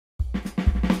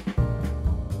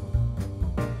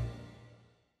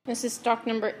This is stock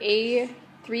number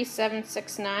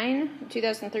A3769,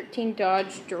 2013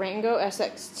 Dodge Durango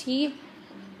SXT,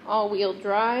 all-wheel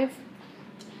drive.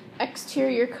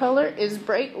 Exterior color is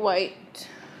bright white.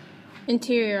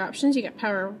 Interior options, you got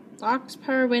power locks,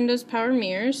 power windows, power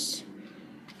mirrors,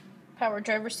 power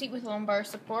driver seat with lumbar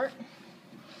support,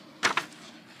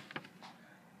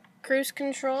 cruise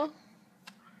control,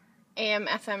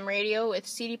 AM/FM radio with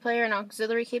CD player and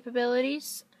auxiliary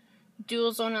capabilities,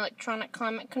 dual zone electronic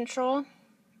climate control,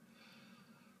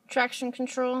 traction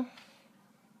control.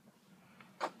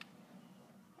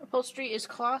 Upholstery is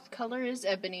cloth, color is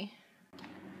ebony.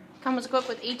 Comes equipped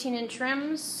with 18-inch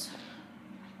rims.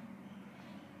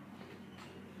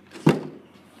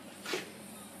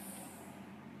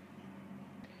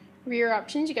 Rear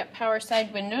options, you got power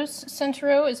side windows. Center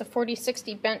row is a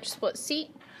 40/60 bench split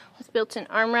seat with built-in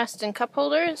armrest and cup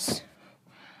holders.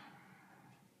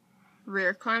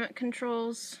 Rear climate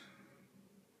controls.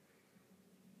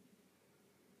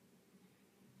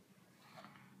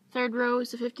 Third row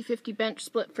is a 50/50 bench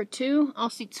split for two. All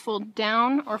seats fold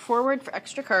down or forward for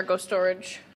extra cargo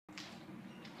storage.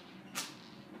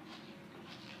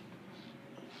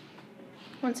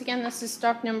 Once again, this is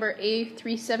stock number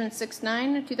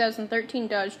A3769, 2013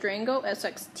 Dodge Durango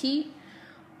SXT,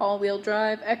 all-wheel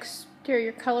drive.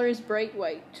 Exterior color is bright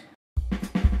white.